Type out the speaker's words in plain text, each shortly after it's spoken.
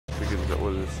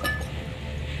this.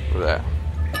 Over there.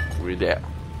 Over there.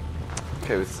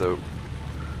 Okay, so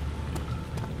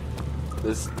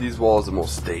these walls are more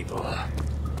stable.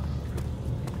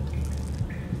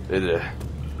 It's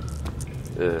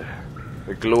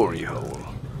a glory hole.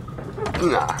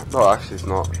 Nah, no, actually it's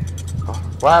not. Oh,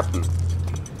 what happened?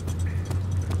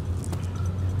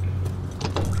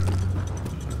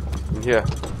 In here.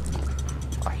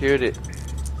 I heard it.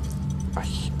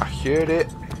 I heard it.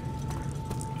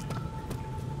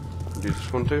 Do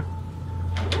this one too.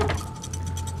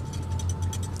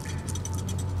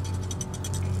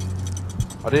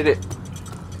 I did it.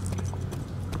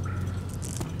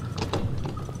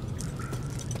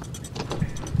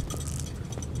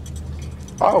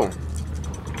 Oh.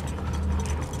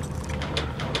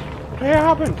 What the hell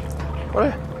happened?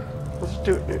 What's it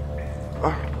doing?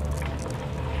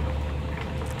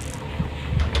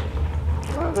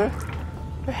 What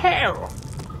the hell?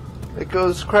 It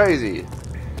goes crazy.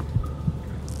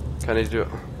 Can I do it?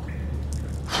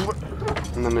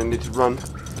 And then I need to run.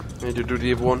 I need to do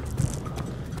the other one.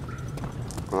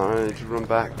 I need to run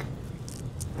back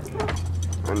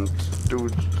and do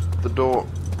the door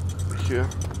here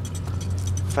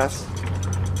fast.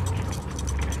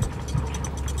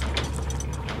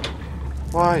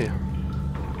 Why?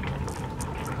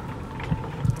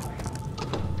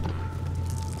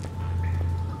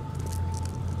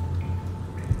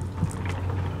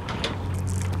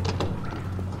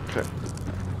 Okay.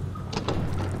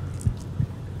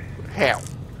 Hell.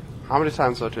 How many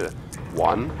times do I do it?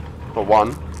 1,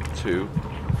 2,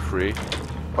 3.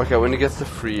 Okay, when it gets to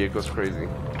 3, it goes crazy.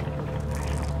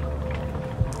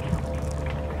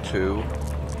 2.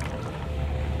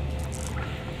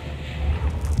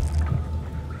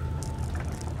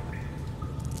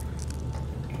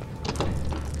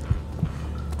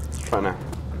 Let's try now.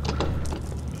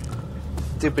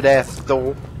 Stupid ass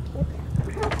door.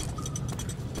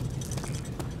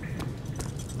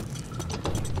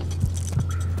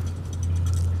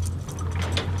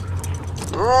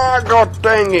 Oh, god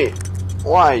dang it!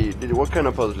 Why? What kind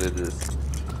of puzzle is this?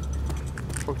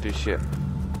 Fuck this shit.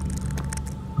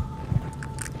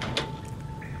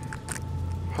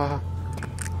 Haha.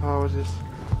 How is this?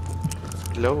 It's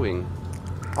glowing.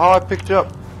 Oh, I picked it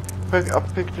up. I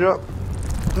picked it up.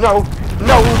 No!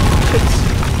 No!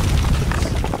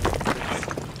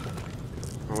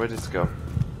 Where did this go?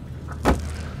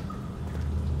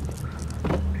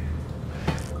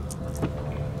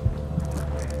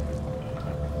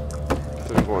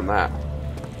 Didn't go on that.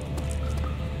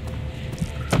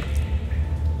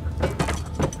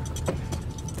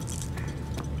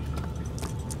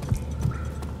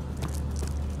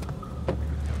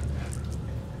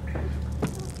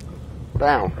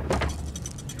 Down.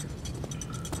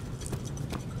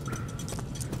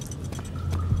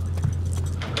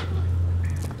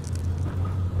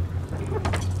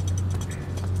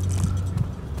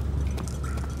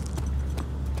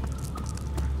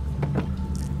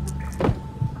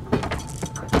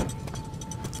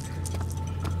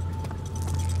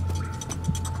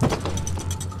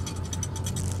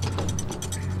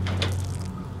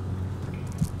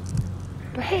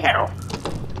 The hell?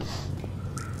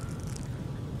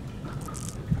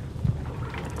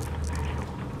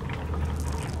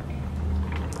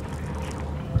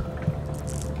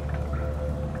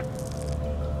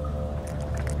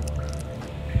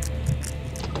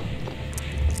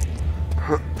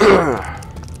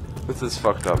 This is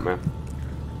fucked up, man.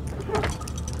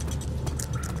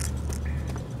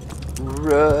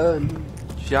 Run,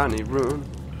 Johnny, run.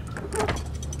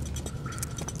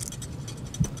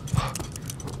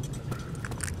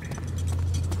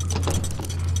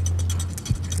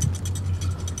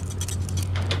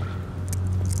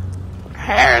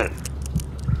 Hell!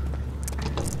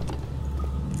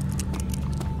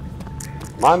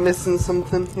 Am I missing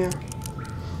something here?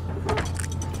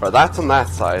 Right, that's on that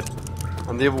side.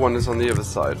 And the other one is on the other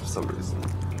side for some reason.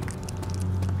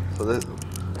 So this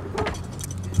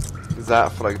is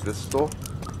that for like this door?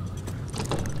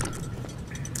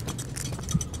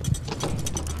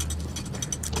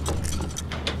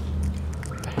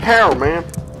 Hell, man!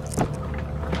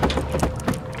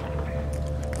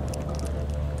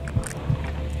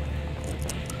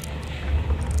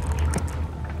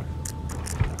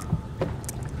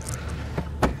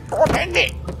 Oh, dang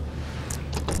it!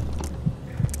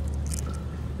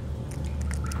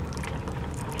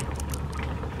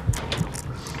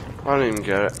 I don't even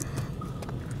get it.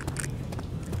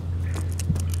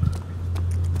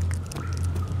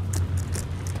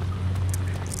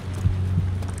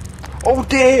 Oh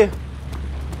dear!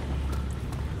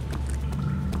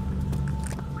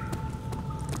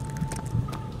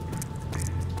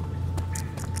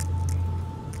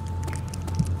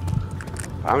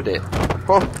 Found it.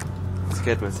 Oh,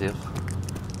 scared myself.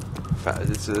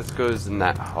 This goes in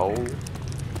that hole.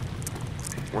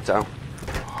 What's out?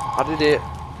 How did it?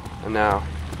 And now,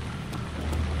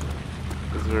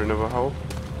 is there another hole?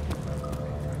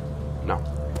 No.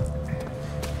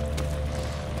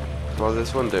 What does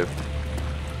this one do?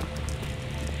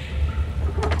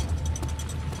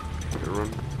 Run,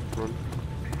 run,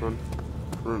 run,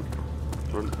 run,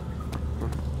 run, run,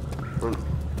 run,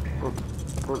 run,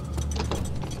 run, run.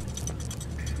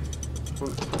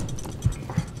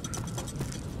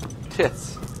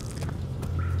 Tits.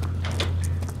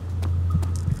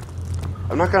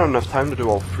 I'm not gonna have enough time to do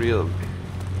all three of them.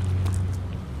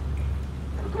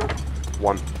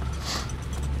 One.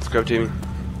 Let's go, Jimmy.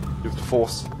 Use the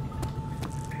force.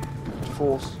 Use the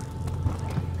force.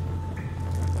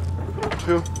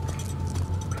 2.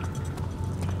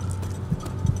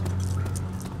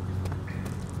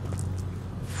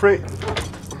 3.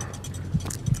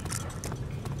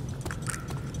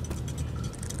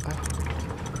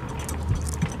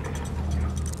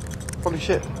 Holy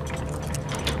shit.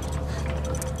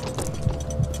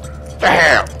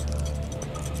 Bam!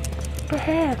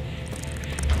 Bam!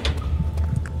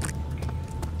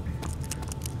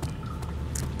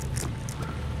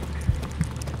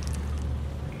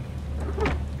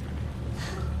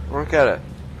 Look at it.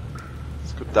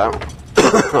 Let's go down.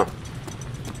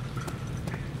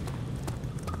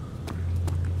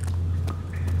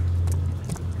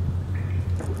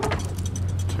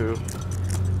 2.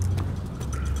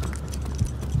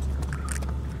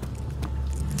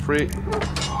 3.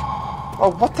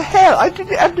 Oh, what the hell? I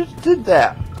just did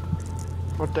that.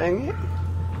 Oh, dang it.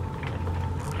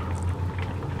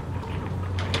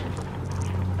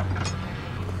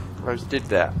 I just did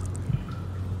that.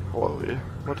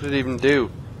 What did it even do?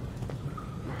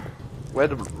 Where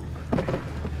the...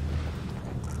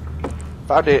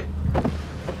 Found it.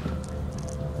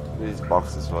 These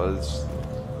boxes was...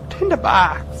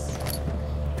 Tinderbox!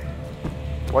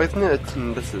 Why isn't it a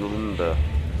tinder cylinder?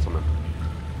 Something.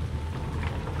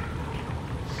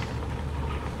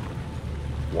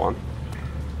 1.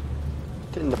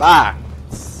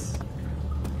 Tinderbox!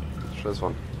 Try this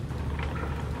one.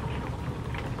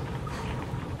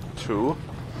 2.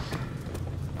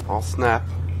 I'll snap.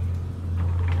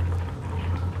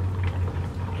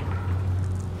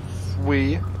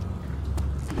 3.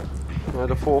 Now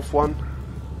the 4th one.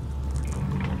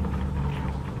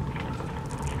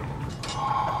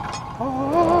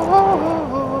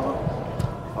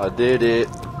 I did it.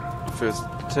 First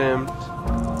attempt.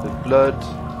 The blood.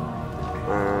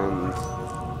 And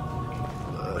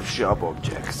sharp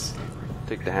objects.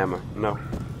 Take the hammer. No.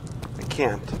 I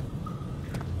can't.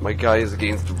 My guy is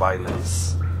against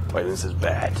violence. Violence is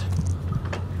bad.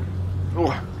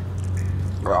 Oh,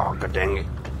 god dang it.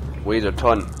 Weight a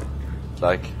ton.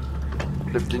 Like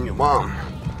lifting your mom.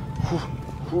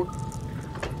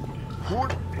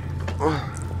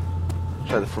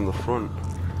 Try it from the front.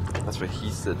 That's what he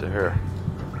said to her.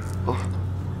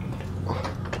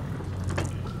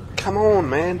 Come on,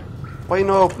 man. Why you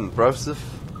not open, Broseph?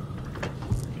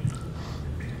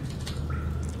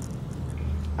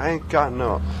 I ain't got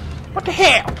no. What the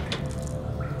hell?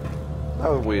 That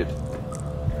was weird.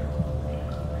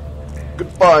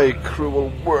 Goodbye,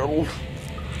 cruel world.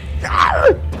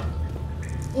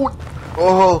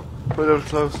 Oh, but that was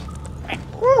close.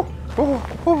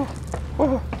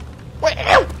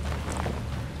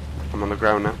 I'm on the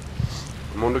ground now.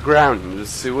 I'm on the ground. There's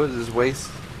sewer, there's waste.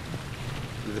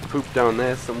 There's a poop down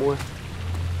there somewhere.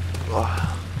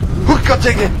 Oh, god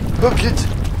dang it! Hook it!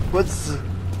 What's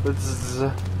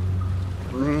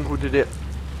who did it?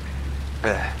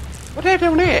 What are you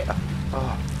doing here?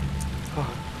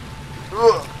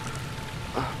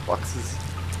 Boxes.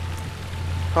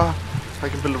 I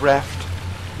can build a raft.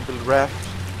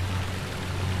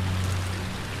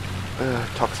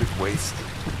 Toxic waste.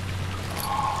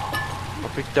 I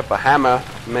picked up a hammer,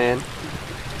 man.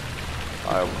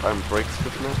 I'm break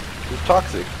swift now. It's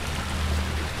toxic.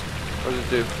 What does it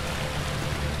do?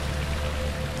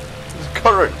 It's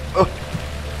current.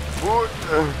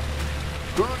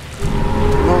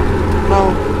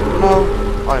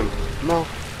 No.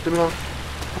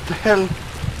 What the hell?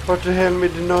 What the hell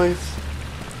made the noise?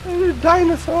 The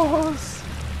dinosaurs.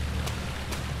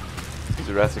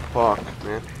 Jurassic Park,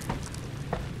 man.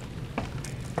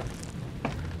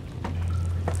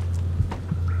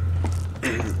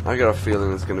 I got a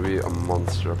feeling it's gonna be a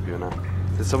monster up here now.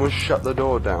 Did someone shut the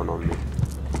door down on me?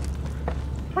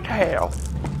 What the hell?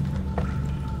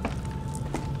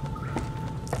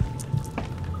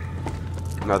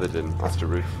 No, they didn't. That's the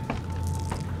roof.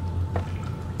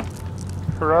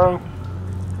 Herrrroo.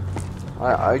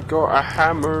 I got a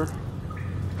hammer.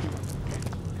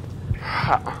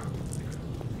 Ha.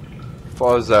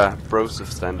 What was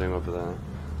Broseph standing over there?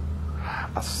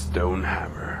 A stone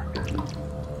hammer.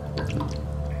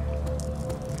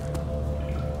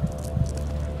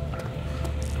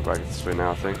 Go back this way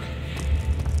now, I think.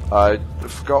 I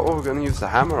forgot what we're going to use the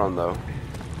hammer on, though.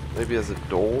 Maybe as a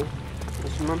door or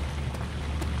something?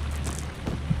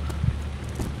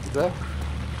 There?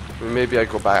 I mean, maybe I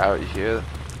go back out here.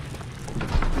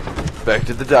 Back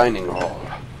to the dining hall.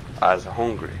 I was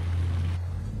hungry.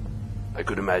 I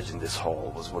could imagine this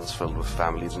hall was once filled with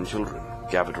families and children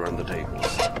gathered around the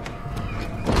tables.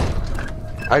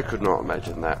 I could not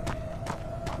imagine that.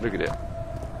 Look at it.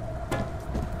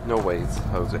 No ways.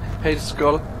 How's it? Hey,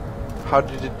 Skull. How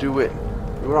did it do it?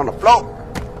 We were on the floor.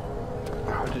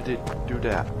 How did it do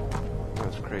that?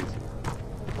 That's crazy.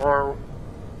 Oh.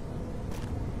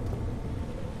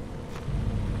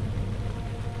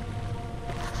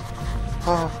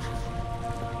 Oh.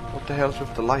 What the hell's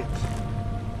with the light?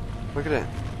 Look at it.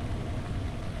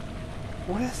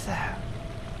 What is that?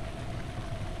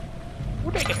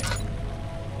 What is it?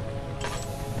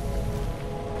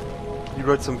 You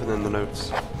wrote something in the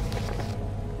notes.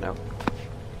 No.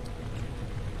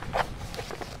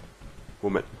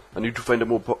 Woman, I need to find a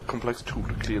more complex tool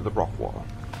to clear the rock wall.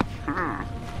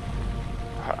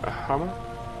 Hammer?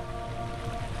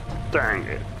 Dang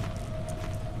it.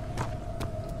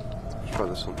 Let's try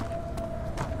this one.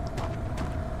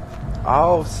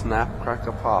 Oh, snap,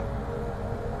 cracker pop.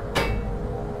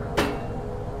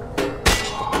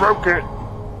 Broke it!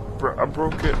 I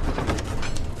broke it.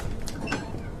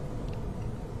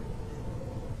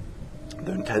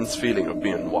 The intense feeling of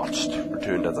being watched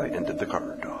returned as I entered the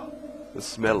corridor. The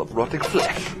smell of rotting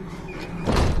flesh.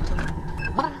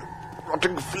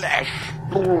 Rotting flesh!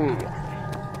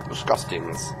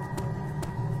 Disgustings.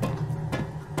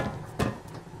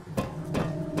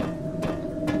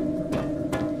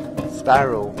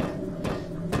 Sparrow.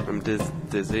 I'm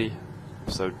dizzy.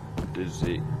 So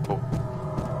dizzy. Oh.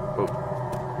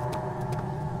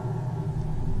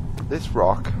 This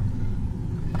rock.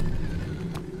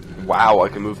 Wow, I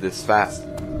can move this fast.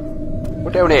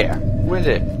 What down here? Who is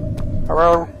it?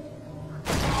 Hello?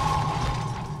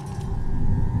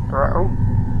 Hello?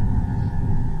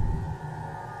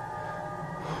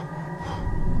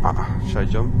 Should I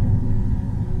jump?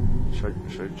 Should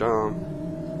I jump?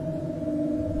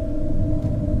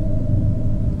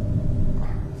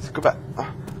 Let's go back.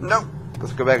 No!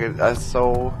 Let's go back. I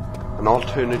saw an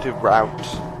alternative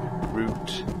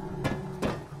route.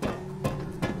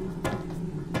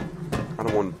 I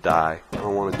don't want to die. I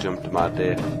don't want to jump to my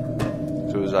death.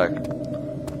 So it was like,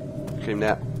 came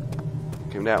that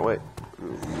way.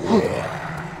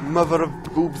 Mother of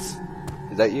boobs.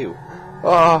 Is that you?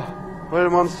 Oh, what are the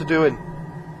monster doing?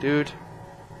 Dude.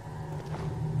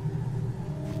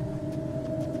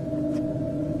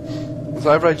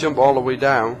 So if I jump all the way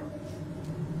down,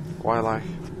 why like?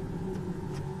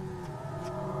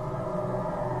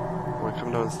 Why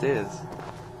come downstairs?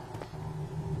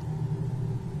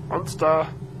 Monster!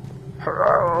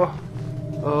 Herrrroo!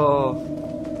 Oh,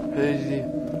 hey,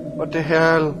 what the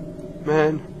hell,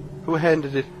 man? Who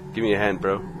handed it? Give me a hand,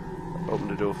 bro. Open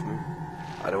the door for me.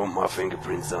 I don't want my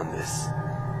fingerprints on this.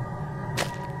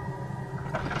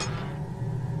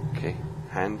 Okay,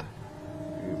 hand.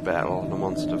 You battle the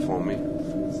monster for me,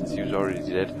 since he was already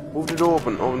dead. Move the door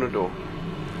open. Open the door.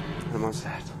 Where the monster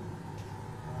at?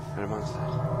 Where the monster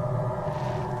at?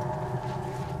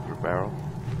 The barrel.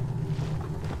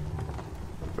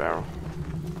 Barrel.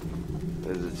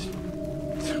 There's it.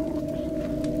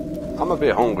 I'm a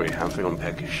bit hungry. I'm feeling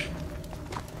peckish.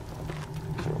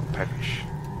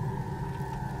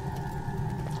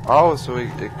 Oh, so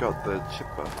it got the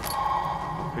chipper.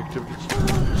 Picked up the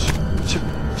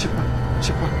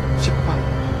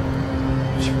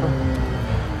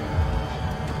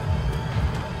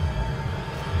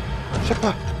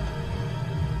chipper.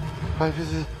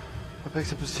 I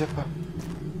picked up a chipper.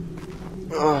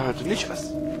 Oh,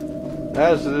 delicious.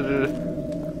 That's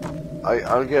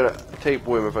I'll get a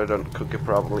tapeworm if I don't cook it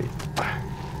properly.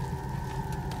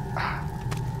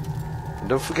 And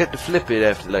don't forget to flip it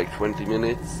after like 20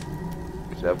 minutes,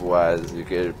 because otherwise you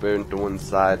get it burnt to one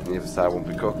side and the other side won't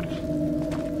be cooked.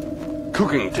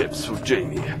 Cooking tips with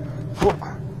Jamie.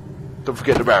 Don't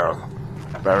forget the barrel.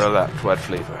 Barrel that to add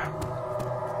flavor.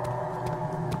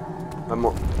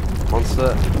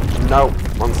 Monster. No,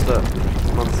 monster.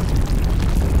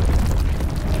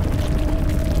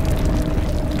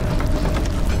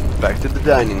 Back to the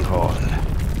dining hall.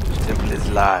 The temple is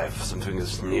live. Something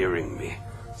is nearing me.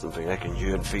 Something I can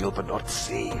hear and feel but not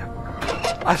see.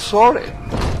 I saw it.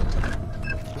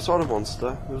 I saw the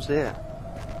monster. It was there.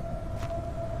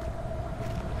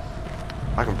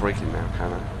 I can break it now,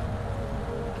 can I?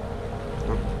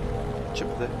 No.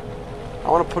 Chipper there. I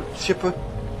want to put chipper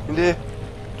in there.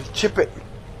 Just chip it.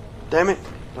 Damn it.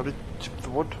 Now to chip the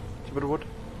wood. Chip the wood.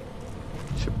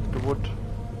 Chip the wood.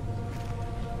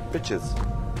 Bitches.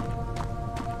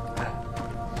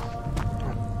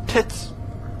 Tits.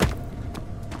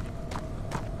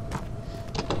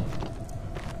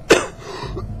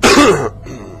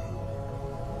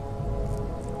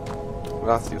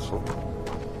 Well, that's useful.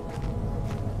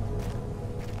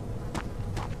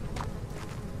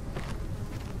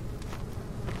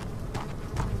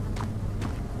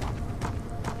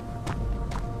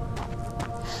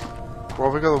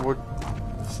 Well, we got the wood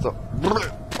stuff.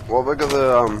 Well, we got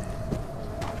the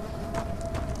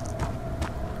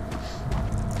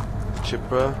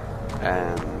chipper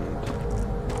and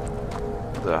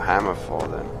the hammer for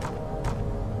then.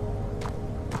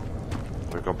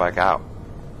 We go back out.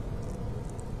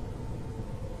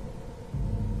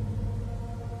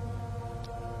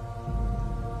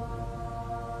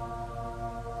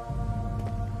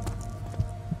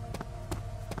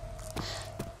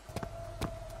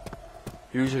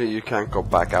 Usually you can't go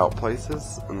back out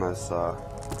places unless to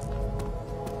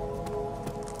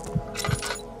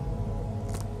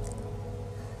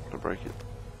break it.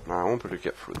 No, I won't be able to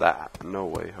get through that. No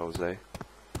way, Jose.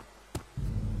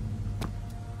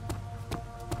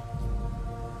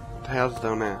 What the hell's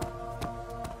down there?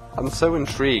 I'm so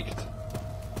intrigued.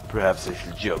 Perhaps I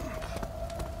should jump.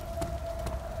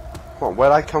 What,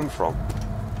 where'd I come from?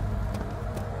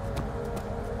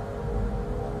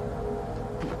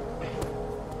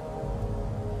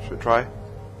 Try?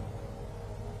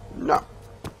 No.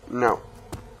 No.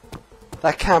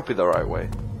 That can't be the right way.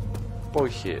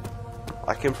 Bullshit.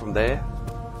 I came from there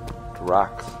to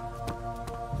rocks.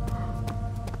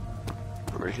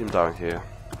 I'm reaching down here.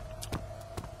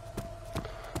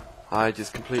 I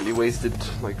just completely wasted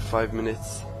like 5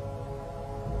 minutes.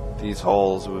 These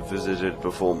halls were visited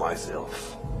before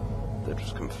myself. That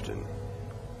was comforting.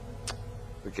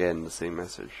 Again, the same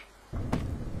message.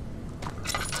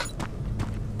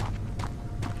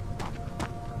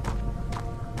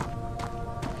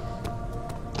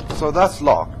 So that's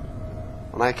locked,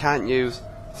 and I can't use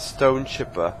a stone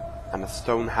chipper and a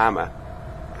stone hammer.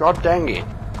 God dang it.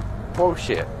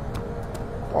 Bullshit.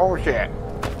 Bullshit.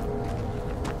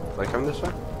 Do I come this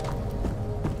way?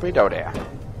 Be down there.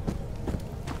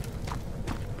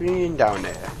 Be down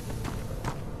there.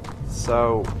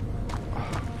 So...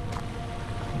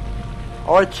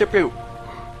 I'll chip you.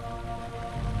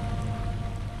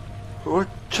 I'll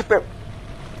chip you.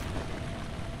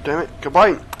 Damn it,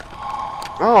 goodbye.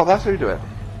 Oh, that's how you do it.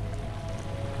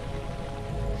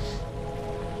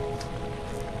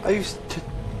 I used to...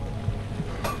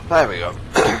 There we go.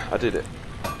 I did it.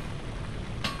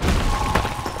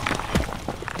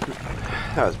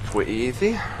 That was pretty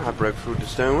easy. I broke through the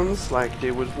stones like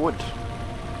they was wood.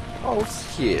 Oh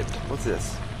shit. What's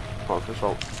this? Oh, fish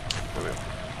roll. There we go.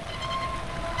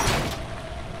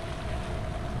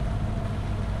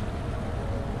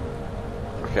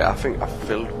 Okay, I think I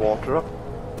filled water up.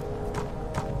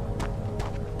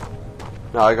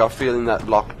 Now I got a feeling that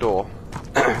locked door.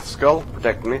 Skull,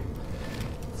 protect me.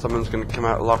 Someone's gonna come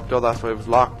out of the locked door, that's why it was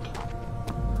locked.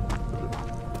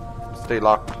 Stay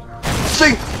locked.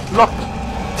 Stay locked!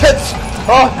 Tits!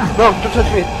 Oh, no, don't touch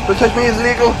me. Don't touch me, it's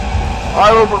illegal.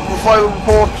 I will file a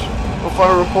report. I'll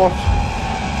file a report.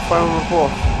 File a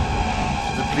report.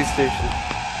 To the police station.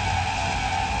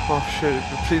 Oh shit,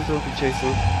 please don't be chasing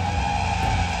me.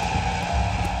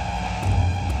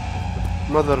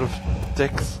 Mother of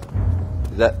dicks.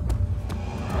 That.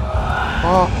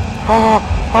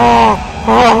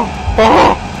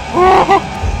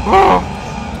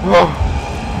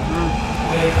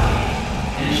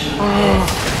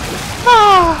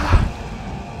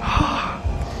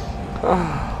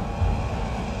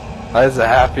 I'm so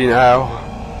happy now.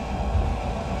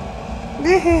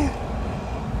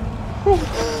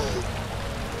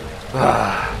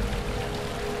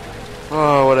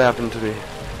 Oh, what happened to me?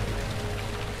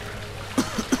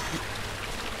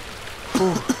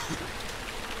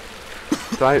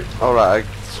 Alright, I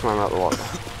swam out the water.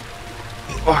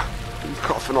 Oh, I'm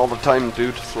coughing all the time,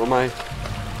 dude, so am I.